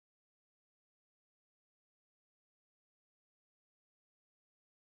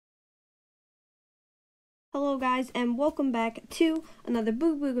Hello guys, and welcome back to another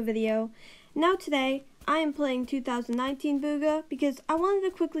Booga video. Now today, I am playing 2019 Booga because I wanted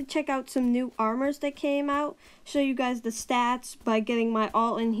to quickly check out some new armors that came out, show you guys the stats by getting my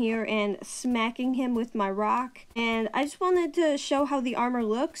ult in here and smacking him with my rock. And I just wanted to show how the armor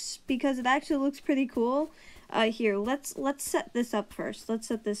looks because it actually looks pretty cool. Here, let's set this up first. Let's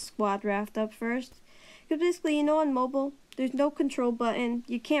set this squad raft up first. Because basically, you know, on mobile, there's no control button.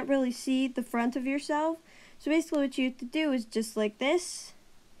 You can't really see the front of yourself. So basically what you have to do is just like this,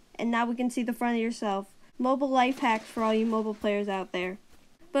 and now we can see the front of yourself. Mobile life hacks for all you mobile players out there.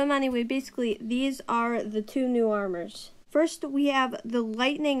 But anyway, basically these are the two new armors. First we have the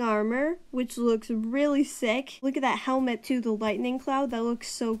lightning armor, which looks really sick. Look at that helmet too, the lightning cloud, that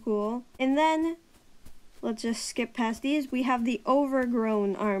looks so cool. And then, let's just skip past these, we have the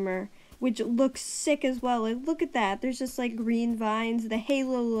overgrown armor, which looks sick as well. Like, look at that, there's just like green vines, the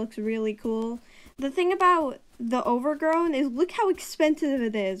halo looks really cool. The thing about the overgrown is look how expensive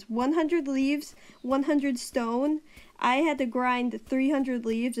it is. 100 leaves, 100 stone. I had to grind 300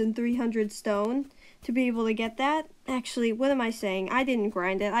 leaves and 300 stone to be able to get that. Actually, what am I saying? I didn't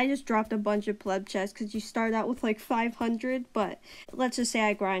grind it. I just dropped a bunch of pleb chests because you start out with like 500, but let's just say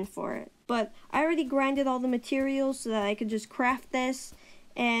I grind for it. But I already grinded all the materials so that I could just craft this.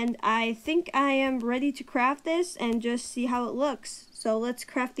 And I think I am ready to craft this and just see how it looks. So let's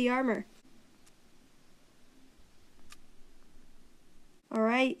craft the armor.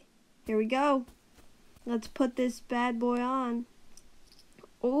 Alright, here we go. Let's put this bad boy on.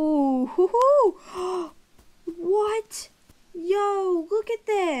 Oh, hoo-hoo! What? Yo, look at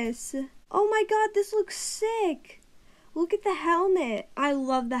this. Oh my god, this looks sick. Look at the helmet. I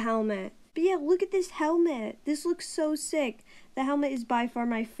love the helmet. But yeah, look at this helmet. This looks so sick. The helmet is by far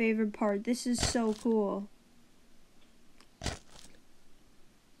my favorite part. This is so cool.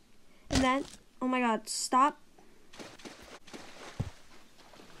 And then, oh my god, stop.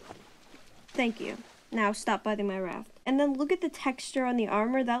 Thank you. Now stop biting my raft. And then look at the texture on the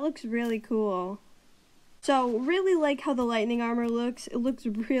armor. That looks really cool. So really like how the lightning armor looks. It looks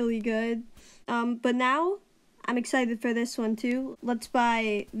really good. But now I'm excited for this one too. Let's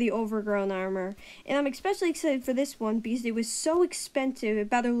buy the overgrown armor. And I'm especially excited for this one because it was so expensive. It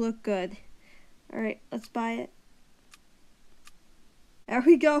better look good. Alright, let's buy it. There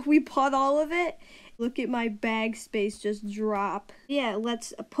we go. We bought all of it. Look at my bag space just drop. Yeah,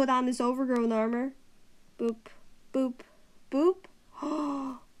 let's put on this overgrown armor. Boop, boop,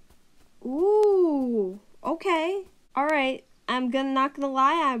 boop. Ooh, okay. Alright, not gonna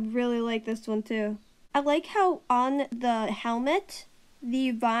lie, I really like this one too. I like how on the helmet, the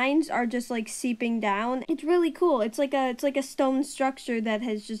vines are just like seeping down. It's really cool. It's like a stone structure that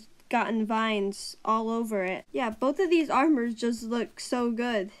has just gotten vines all over it. Yeah, both of these armors just look so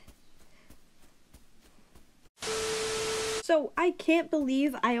good. So I can't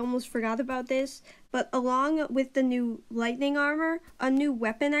believe I almost forgot about this, but along with the new lightning armor, a new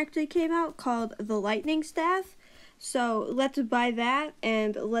weapon actually came out called the lightning staff. So let's buy that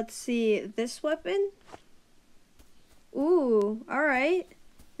and let's see this weapon. Ooh, alright.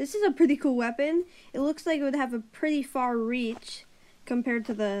 This is a pretty cool weapon. It looks like it would have a pretty far reach compared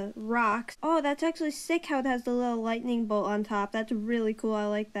to the rocks. Oh, that's actually sick how it has the little lightning bolt on top. That's really cool. I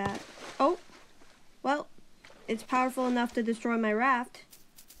like that. Oh, well. It's powerful enough to destroy my raft,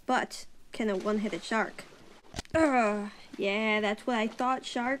 but can it one-hit a shark? Yeah, that's what I thought,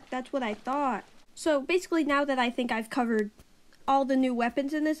 shark. That's what I thought. So basically now that I think I've covered all the new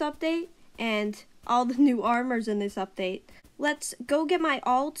weapons in this update and all the new armors in this update, let's go get my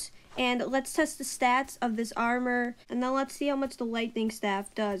ult and let's test the stats of this armor, and then let's see how much the lightning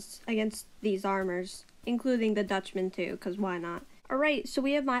staff does against these armors, including the Dutchman too, because why not? Alright, so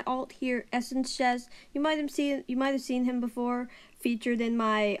we have my ult here, Essence Chest. You might have seen him before, featured in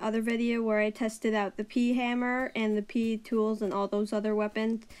my other video where I tested out the P hammer and the P tools and all those other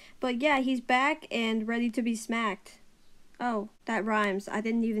weapons. But yeah, he's back and ready to be smacked. Oh, that rhymes. I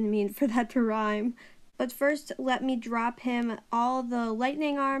didn't even mean for that to rhyme. But first, let me drop him all the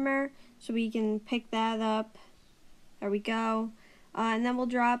lightning armor so we can pick that up. There we go. And then we'll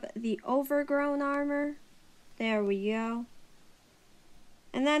drop the overgrown armor. There we go.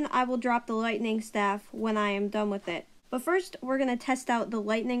 And then I will drop the lightning staff when I am done with it. But first, we're going to test out the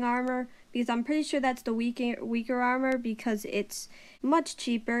lightning armor because I'm pretty sure that's the weaker armor because it's much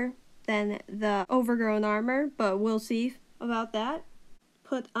cheaper than the overgrown armor, but we'll see about that.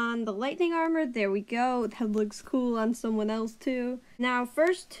 Put on the lightning armor. There we go. That looks cool on someone else too. Now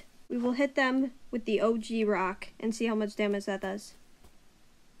first, we will hit them with the OG rock and see how much damage that does.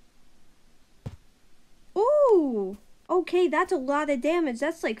 Ooh! Okay, that's a lot of damage.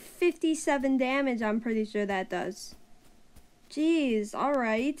 That's like 57 damage, I'm pretty sure that does. Jeez,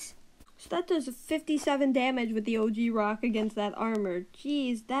 alright. So that does 57 damage with the OG rock against that armor.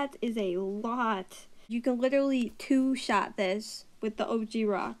 Jeez, that is a lot. You can literally two-shot this with the OG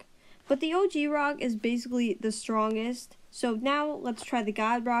rock. But the OG rock is basically the strongest. So now let's try the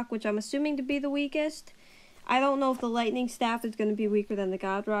God rock, which I'm assuming to be the weakest. I don't know if the lightning staff is going to be weaker than the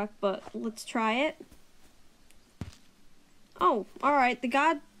God rock, but let's try it. Oh, alright, the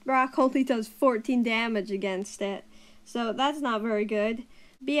God rock only does 14 damage against it. So that's not very good.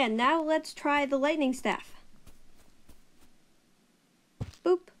 But yeah, now let's try the lightning staff.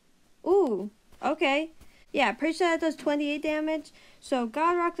 Boop. Ooh, okay. Yeah, pretty sure that does 28 damage. So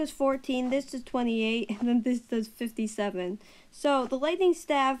God rock does 14, this does 28, and then this does 57. So the lightning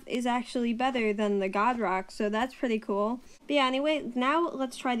staff is actually better than the God rock, so that's pretty cool. But yeah, anyway, now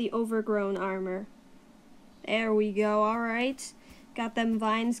let's try the overgrown armor. There we go, alright. Got them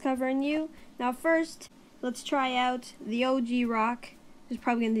vines covering you. Now first, let's try out the OG rock. It's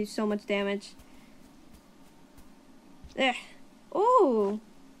probably gonna do so much damage. Ugh. Ooh.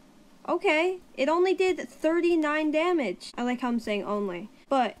 Okay. It only did 39 damage. I like how I'm saying only.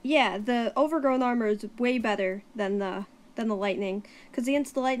 But yeah, the overgrown armor is way better than the lightning. Because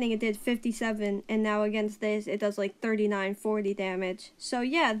against the lightning it did 57, and now against this it does like 39, 40 damage. So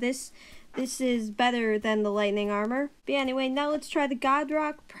yeah, this is better than the lightning armor. But yeah, anyway, now let's try the God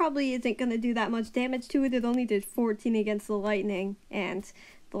rock. Probably isn't going to do that much damage to it. It only did 14 against the lightning, and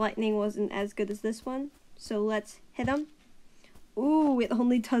the lightning wasn't as good as this one. So let's hit him. Ooh, it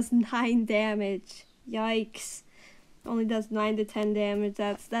only does 9 damage. Yikes. Only does 9 to 10 damage.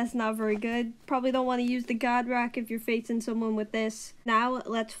 That's not very good. Probably don't want to use the God rock if you're facing someone with this. Now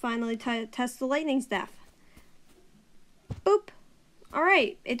let's finally test the lightning staff. Boop.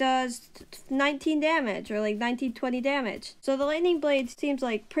 Alright, it does 19 damage, or like 19, 20 damage. So the lightning blade seems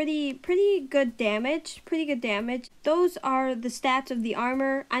like pretty good damage. Pretty good damage. Those are the stats of the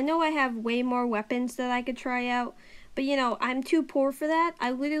armor. I know I have way more weapons that I could try out, but you know, I'm too poor for that.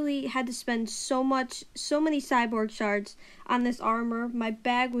 I literally had to spend so many cyborg shards on this armor. My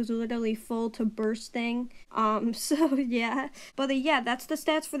bag was literally full to bursting. So yeah. But yeah, that's the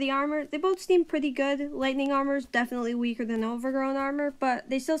stats for the armor. They both seem pretty good. Lightning armor is definitely weaker than overgrown armor, but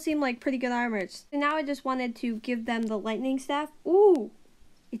they still seem like pretty good armors. And now I just wanted to give them the lightning staff. Ooh,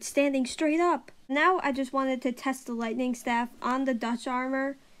 it's standing straight up. Now I just wanted to test the lightning staff on the Dutch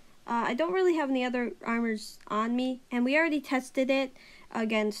armor. I don't really have any other armors on me, and we already tested it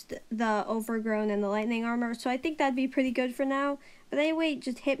against the overgrown and the lightning armor, so I think that'd be pretty good for now. But anyway,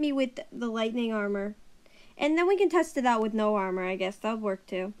 just hit me with the lightning armor, and then we can test it out with no armor. I guess that would work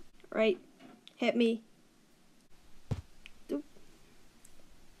too. Right, hit me.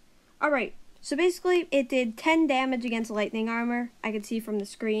 Alright, so basically it did 10 damage against lightning armor, I could see from the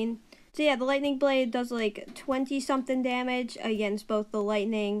screen. So yeah, the lightning blade does like 20 something damage against both the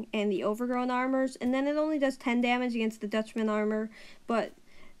lightning and the overgrown armors, and then it only does 10 damage against the Dutchman armor, but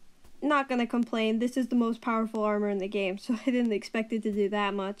not gonna complain. This is the most powerful armor in the game, so I didn't expect it to do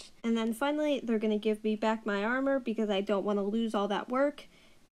that much. And then finally, they're gonna give me back my armor because I don't want to lose all that work.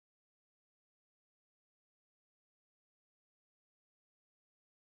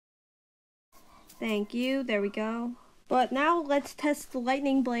 Thank you, there we go. But now let's test the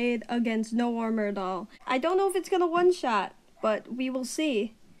lightning blade against no armor at all. I don't know if it's gonna one-shot, but we will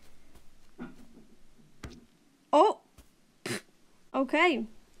see. Oh! Okay,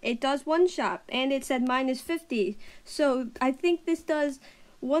 it does one-shot, and it said -50. So I think this does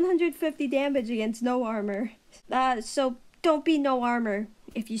 150 damage against no armor. So don't be no armor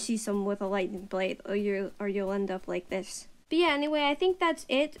if you see someone with a lightning blade, or you'll end up like this. But yeah, anyway, I think that's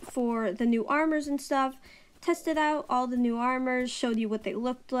it for the new armors and stuff. Tested out all the new armors, showed you what they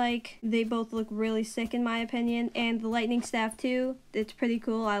looked like. They both look really sick in my opinion, and the lightning staff too. It's pretty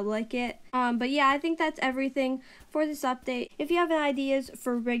cool, I like it. But yeah, I think that's everything for this update. If you have any ideas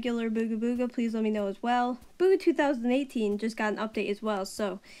for regular Booga Booga, please let me know as well. Booga 2018 just got an update as well,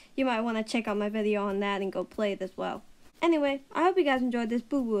 so you might want to check out my video on that and go play it as well. Anyway, I hope you guys enjoyed this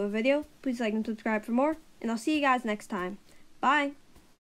Booga Booga video. Please like and subscribe for more, and I'll see you guys next time. Bye!